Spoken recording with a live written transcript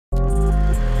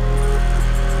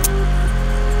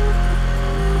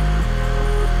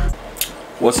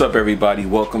What's up, everybody?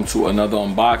 Welcome to another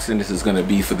unboxing. This is going to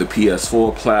be for the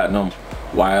PS4 Platinum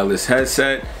wireless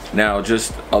headset. Now,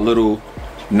 just a little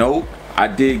note, I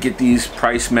did get these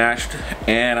price matched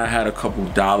and I had a couple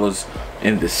dollars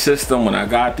in the system when I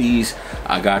got these.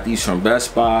 I got these from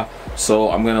Best Buy, so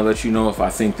I'm going to let you know if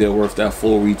I think they're worth that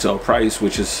full retail price,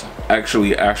 which is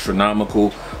actually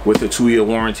astronomical. With a 2-year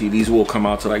warranty, these will come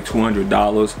out to like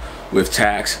 $200 with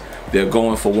tax. They're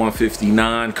going for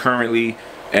 $159 currently,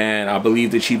 and I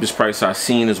believe the cheapest price I've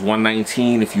seen is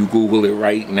 $119 if you Google it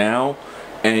right now.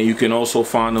 And you can also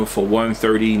find them for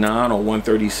 $139 or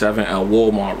 $137 at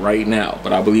Walmart right now,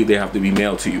 but I believe they have to be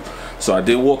mailed to you. So I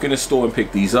did walk in the store and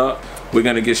pick these up. We're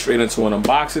gonna get straight into an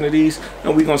unboxing of these,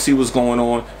 and we're gonna see what's going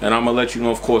on. And I'm gonna let you know,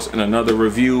 of course, in another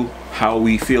review how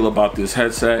we feel about this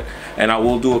headset. And I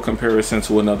will do a comparison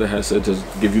to another headset to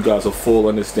give you guys a full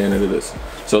understanding of this.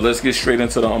 So let's get straight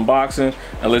into the unboxing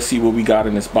and let's see what we got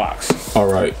in this box.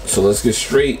 All right, so let's get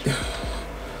straight.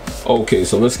 Okay,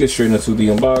 so let's get straight into the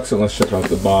unboxing. Let's check out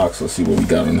the box. Let's see what we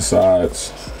got on the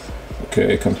sides.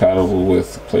 Okay, compatible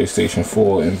with PlayStation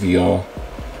 4 and VR.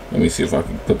 Let me see if I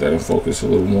can put that in focus a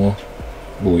little more.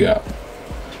 Booyah.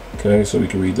 Okay, so we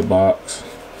can read the box.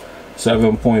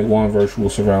 7.1 virtual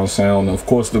surround sound. Now, of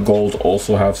course, the golds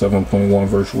also have 7.1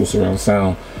 virtual surround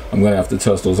sound. I'm gonna have to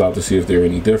test those out to see if they're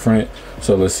any different.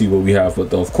 So let's see what we have.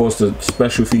 But of course, the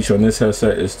special feature on this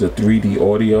headset is the 3D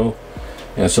audio.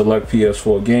 And select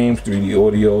PS4 games, 3D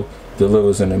audio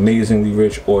delivers an amazingly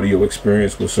rich audio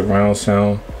experience with surround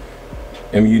sound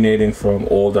emanating from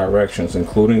all directions,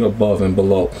 including above and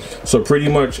below. So pretty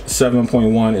much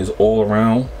 7.1 is all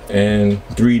around, and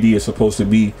 3D is supposed to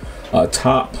be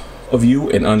top of you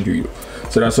and under you.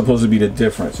 So that's supposed to be the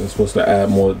difference. It's supposed to add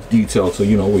more detail to,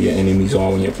 you know, where your enemies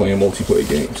are when you're playing multiplayer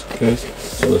games. Okay,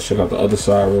 so let's check out the other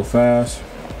side real fast.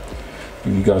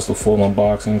 Give you guys the full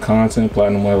unboxing content.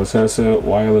 Platinum wireless headset,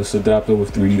 wireless adapter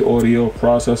with 3D audio,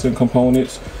 processing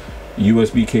components,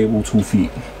 USB cable 2 feet.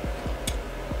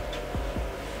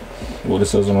 What it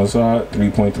says on the side: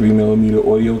 3.3mm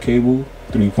audio cable,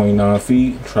 3.9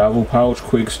 feet, travel pouch,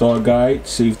 quick start guide,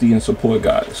 safety and support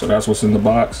guide. So that's what's in the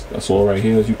box. That's all right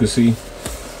here, as you can see.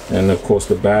 And of course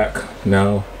the back.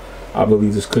 Now I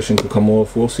believe this cushion could come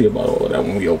off. We'll see about all of that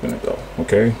when we open it though.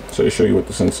 Okay, so to show you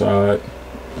what's inside.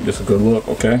 Just a good look.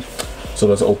 Okay, so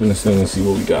let's open this thing and see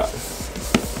what we got.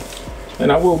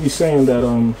 And I will be saying that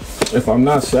if I'm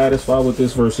not satisfied with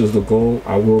this versus the gold,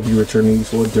 I will be returning these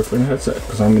for a different headset,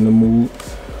 because I'm in the mood,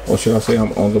 or should I say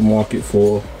I'm on the market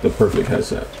for the perfect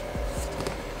headset.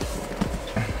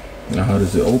 Now, how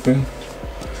does it open?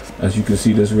 As you can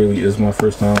see, this really is my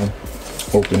first time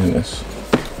opening this.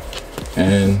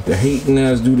 And the hating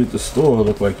ass dude at the store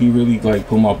looked like he really like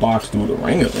put my box through the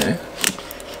ringer, man.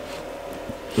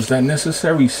 Was that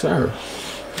necessary, sir?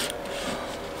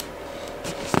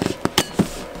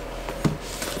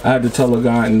 I had to tell a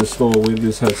guy in the store with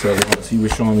this headset was. He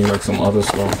was showing me like some other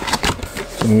stuff.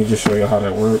 So let me just show you how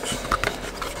that works.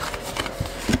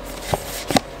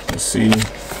 Let's see.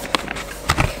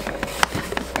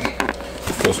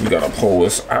 Of course, we gotta pull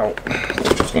this out,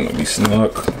 which is gonna be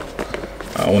snug.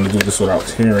 I want to do this without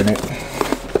tearing it.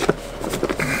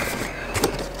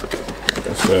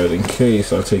 In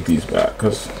case I take these back,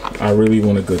 because I really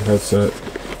want a good headset,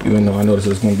 even though I know this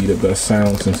is going to be the best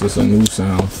sound since it's a new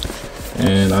sound,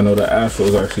 and I know the Astro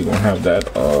is actually going to have that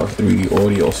 3D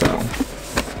audio sound,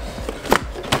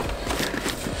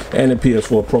 and the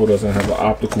PS4 Pro doesn't have an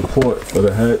optical port for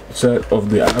the headset of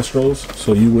the Astros,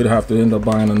 so you would have to end up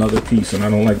buying another piece, and I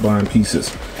don't like buying pieces.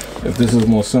 If this is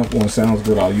more simple and sounds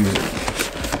good, I'll use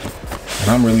it.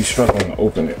 And I'm really struggling to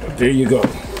open it, but there you go.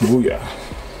 Booyah.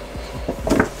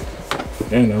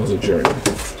 And that was a journey.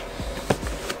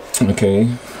 Okay,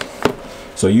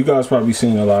 so you guys probably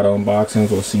seen a lot of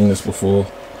unboxings or seen this before.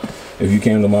 If you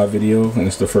came to my video and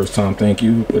it's the first time, thank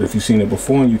you. But if you've seen it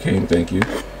before and you came, thank you,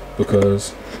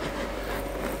 because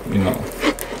you know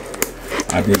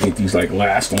I did get these like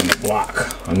last on the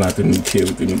block. I'm not the new kid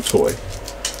with the new toy.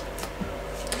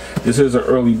 This is an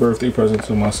early birthday present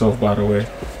to myself, by the way.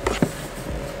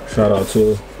 Shout out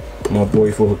to my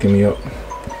boy for hooking me up.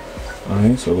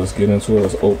 Alright, so let's get into it.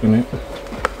 Let's open it.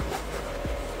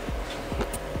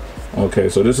 Okay,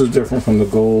 so this is different from the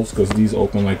golds because these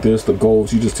open like this. The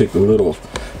golds, you just take the lid off.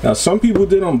 Now, some people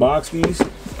did unbox these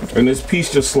and this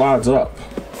piece just slides up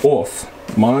off.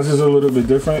 Mine is a little bit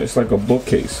different. It's like a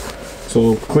bookcase.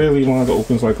 So clearly mine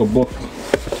opens like a book,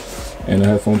 and the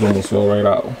headphones almost fell right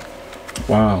out.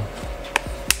 Wow.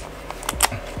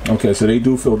 Okay, so they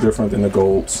do feel different than the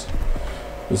golds.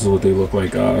 This is what they look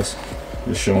like, guys.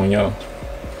 Just showing y'all.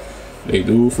 They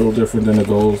do feel different than the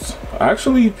golds.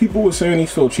 Actually, people were saying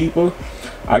these feel cheaper.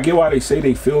 I get why they say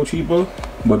they feel cheaper,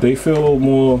 but they feel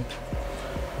more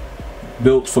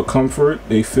built for comfort.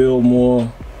 They feel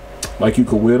more like you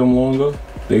could wear them longer.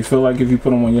 They feel like if you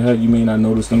put them on your head, you may not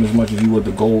notice them as much as you would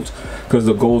the golds, because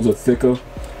the golds are thicker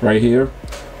right here.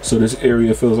 So this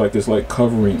area feels like it's like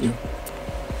covering you.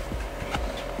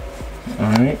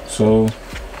 Alright, so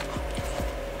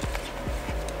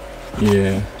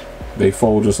yeah, they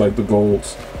fold just like the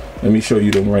golds. Let me show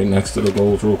you them right next to the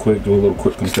golds real quick, do a little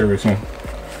quick comparison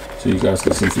so you guys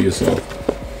can see for yourself.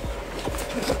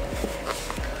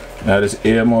 Now this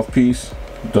ear mouthpiece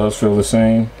does feel the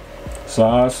same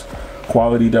size.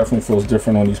 Quality definitely feels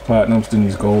different on these platinums than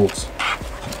these golds.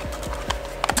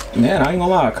 Man, I ain't gonna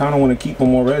lie, I kind of want to keep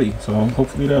them already, so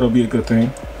hopefully that'll be a good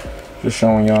thing. Just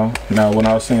showing y'all. Now when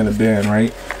I was saying the band,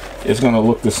 right, it's gonna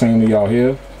look the same to y'all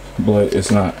here, but it's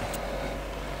not.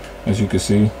 As you can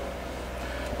see,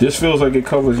 this feels like it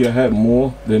covers your head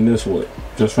more than this would,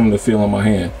 just from the feel in my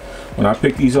hand. When I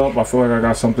pick these up, I feel like I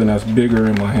got something that's bigger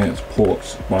in my hands.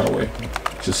 Pause, by the way.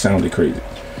 It just sounded crazy.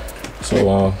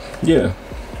 So yeah,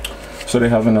 so they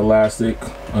have an elastic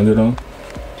under them.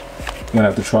 I'm gonna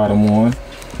have to try them on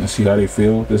and see how they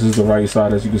feel. This is the right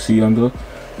side, as you can see under.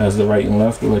 That's the right and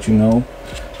left, to let you know.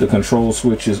 The control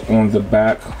switch is on the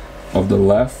back of the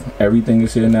left. Everything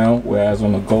is here now, whereas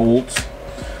on the golds,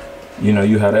 you know,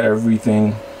 you had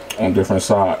everything on different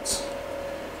sides.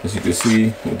 As you can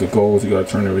see, with the golds, you gotta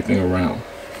turn everything around.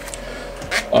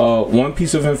 One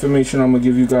piece of information I'm gonna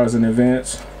give you guys in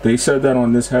advance. They said that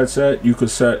on this headset, you could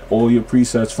set all your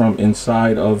presets from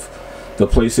inside of the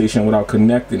PlayStation without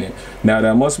connecting it. Now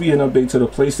that must be an update to the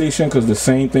PlayStation, because the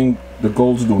same thing the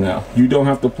golds do now. You don't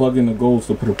have to plug in the golds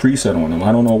to put a preset on them.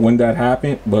 I don't know when that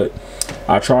happened, but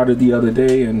I tried it the other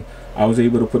day and I was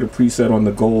able to put a preset on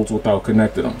the golds without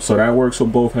connecting them. So that works for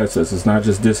both headsets. It's not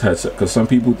just this headset, because some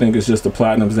people think it's just the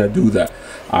platinums that do that.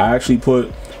 I actually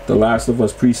put the Last of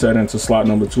Us preset into slot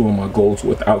number 2 on my golds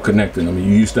without connecting them.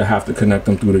 You used to have to connect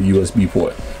them through the USB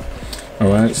port.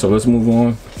 Alright, so let's move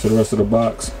on to the rest of the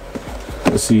box.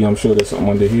 Let's see, I'm sure there's something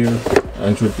under here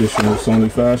in traditional Sony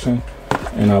fashion,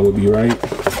 and I would be right.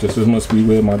 This must be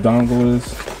where my dongle is.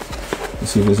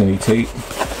 Let's see if there's any tape.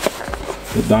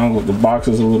 The dongle, the box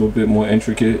is a little bit more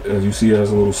intricate. As you see, it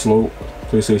has a little slope.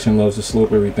 PlayStation loves to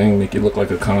slope everything, make it look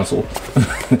like a console.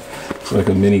 It's like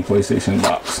a mini PlayStation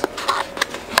box.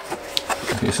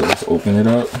 Okay, so let's open it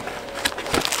up.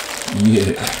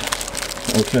 Yeah.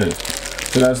 Okay.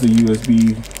 So that's the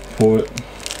USB port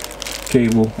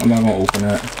cable. I'm not gonna open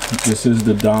that. This is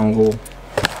the dongle.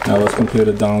 Now let's compare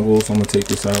the dongles. I'm gonna take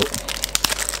this out.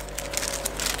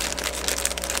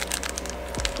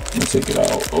 I'm gonna take it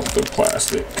out of the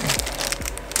plastic.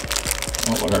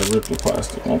 Oh, I gotta rip the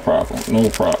plastic. No problem. No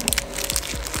problem.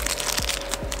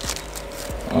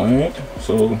 Alright,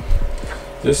 so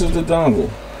this is the dongle.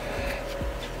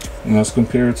 And let's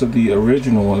compare it to the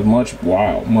original one.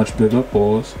 Much bigger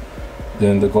pause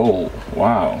than the gold.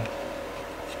 Wow.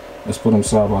 Let's put them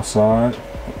side by side.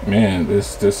 Man,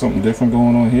 there's something different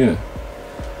going on here.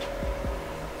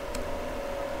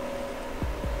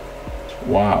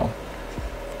 Wow.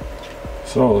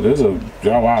 So there's a,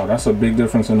 wow, that's a big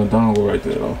difference in the dongle right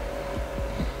there though.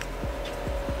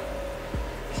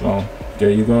 So there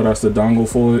you go, that's the dongle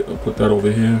for it. I'll put that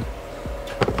over here.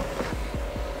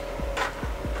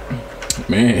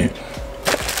 Man.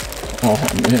 Oh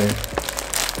man.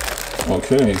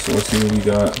 Okay, so let's see what we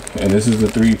got. And this is the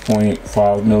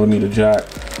 3.5mm jack.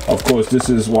 Of course, this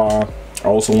is why I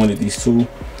also wanted these two.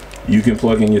 You can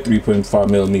plug in your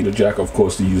 3.5mm jack, of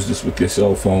course, to use this with your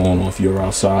cell phone, or if you're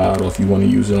outside, or if you want to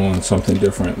use it on something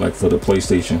different, like for the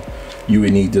PlayStation. You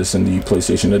would need this in the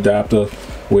PlayStation adapter,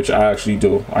 which I actually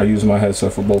do. I use my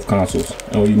headset for both consoles.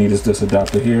 And all you need is this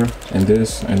adapter here and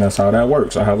this, and that's how that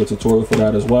works. I have a tutorial for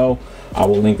that as well. I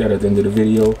will link that at the end of the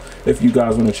video if you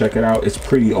guys want to check it out. It's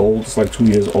pretty old. It's like 2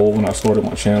 years old when I started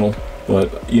my channel.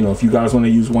 But, you know, if you guys want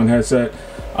to use one headset,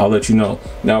 I'll let you know.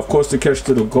 Now, of course, the catch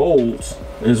to the golds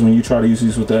is when you try to use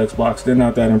these with the Xbox, they're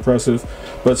not that impressive.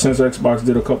 But since Xbox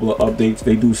did a couple of updates,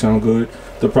 they do sound good.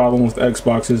 The problem with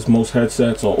Xbox is most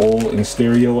headsets are all in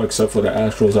stereo except for the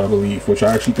Astros, I believe, which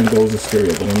I actually think those are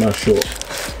stereo, but I'm not sure.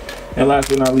 And last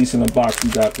but not least, in the box, we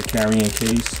got the carrying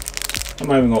case. I'm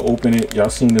not even gonna open it. Y'all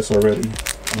seen this already.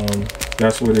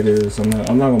 That's what it is. I'm not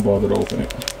gonna bother to open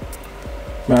it.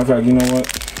 Matter of fact, you know what?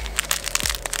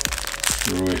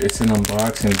 Screw it. It's an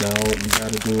unboxing, dog. You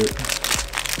gotta do it.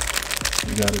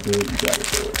 You gotta do it. You gotta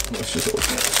do it. Let's just open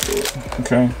it. Let's do it.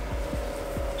 Okay.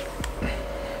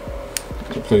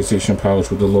 The PlayStation pouch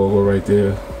with the logo right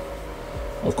there.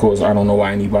 Of course, I don't know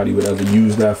why anybody would ever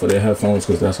use that for their headphones,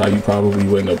 because that's how you probably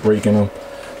would end up breaking them.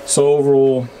 So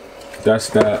overall, that's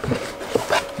that.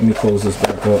 Let me close this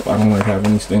back up. I don't like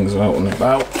having these things out and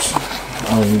about.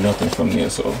 I don't need nothing from there,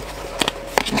 so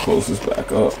let me close this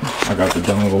back up. I got the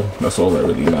dongle. That's all that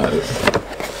really matters.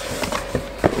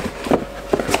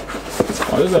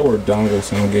 Why does that word dongle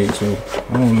sound gay too?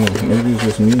 I don't know. Maybe it's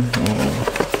just me. I don't know.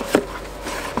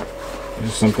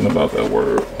 There's something about that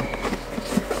word.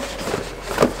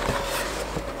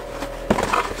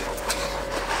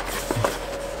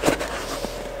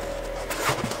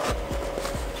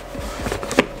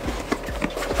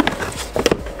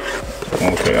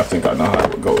 Okay, I think I know how it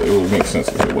would go. It would make sense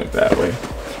if it went that way.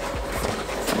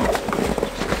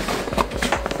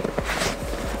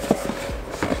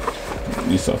 At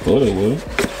least I thought it would.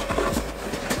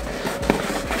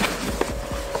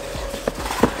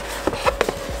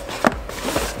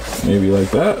 Maybe like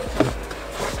that.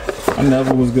 I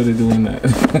never was good at doing that.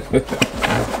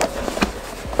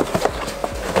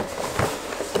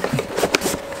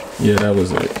 Yeah, that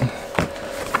was it.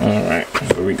 Alright,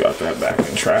 so we got that back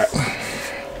in track.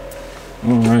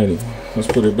 Alrighty, let's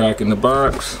put it back in the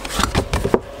box.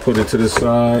 Put it to the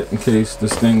side in case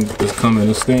this thing is coming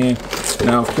to stand.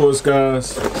 Now, of course,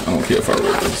 guys, I don't care if I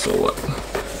wrote this or what.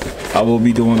 I will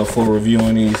be doing a full review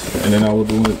on these, and then I will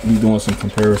be doing some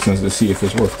comparisons to see if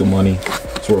it's worth the money,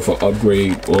 it's worth an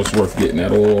upgrade, or it's worth getting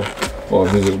at all, or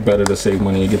if it's better to save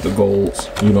money and get the golds.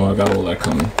 You know, I got all that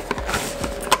coming.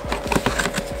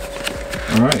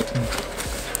 Alright,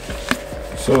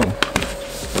 so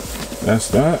that's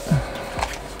that.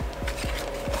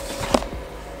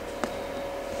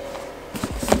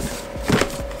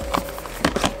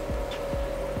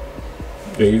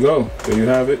 There you go. There you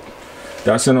have it.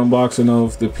 That's an unboxing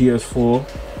of the PS4.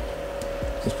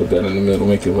 Let's put that in the middle,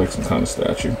 make it like some kind of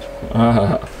statue.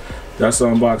 That's the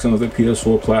unboxing of the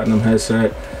PS4 Platinum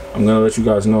headset. I'm gonna let you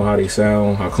guys know how they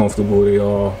sound, how comfortable they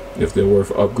are, if they're worth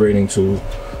upgrading to,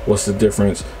 what's the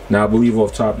difference. Now, I believe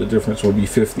off top the difference will be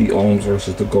 50 ohms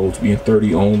versus the Gold being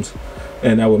 30 ohms,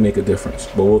 and that would make a difference.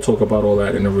 But we'll talk about all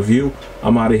that in the review.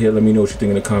 I'm out of here. Let me know what you think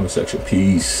in the comment section.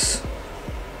 Peace.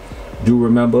 Do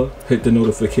remember, hit the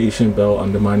notification bell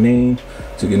under my name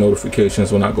to get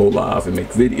notifications when I go live and make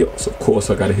videos. Of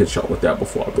course, I gotta hit y'all with that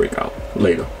before I break out.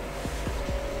 Later.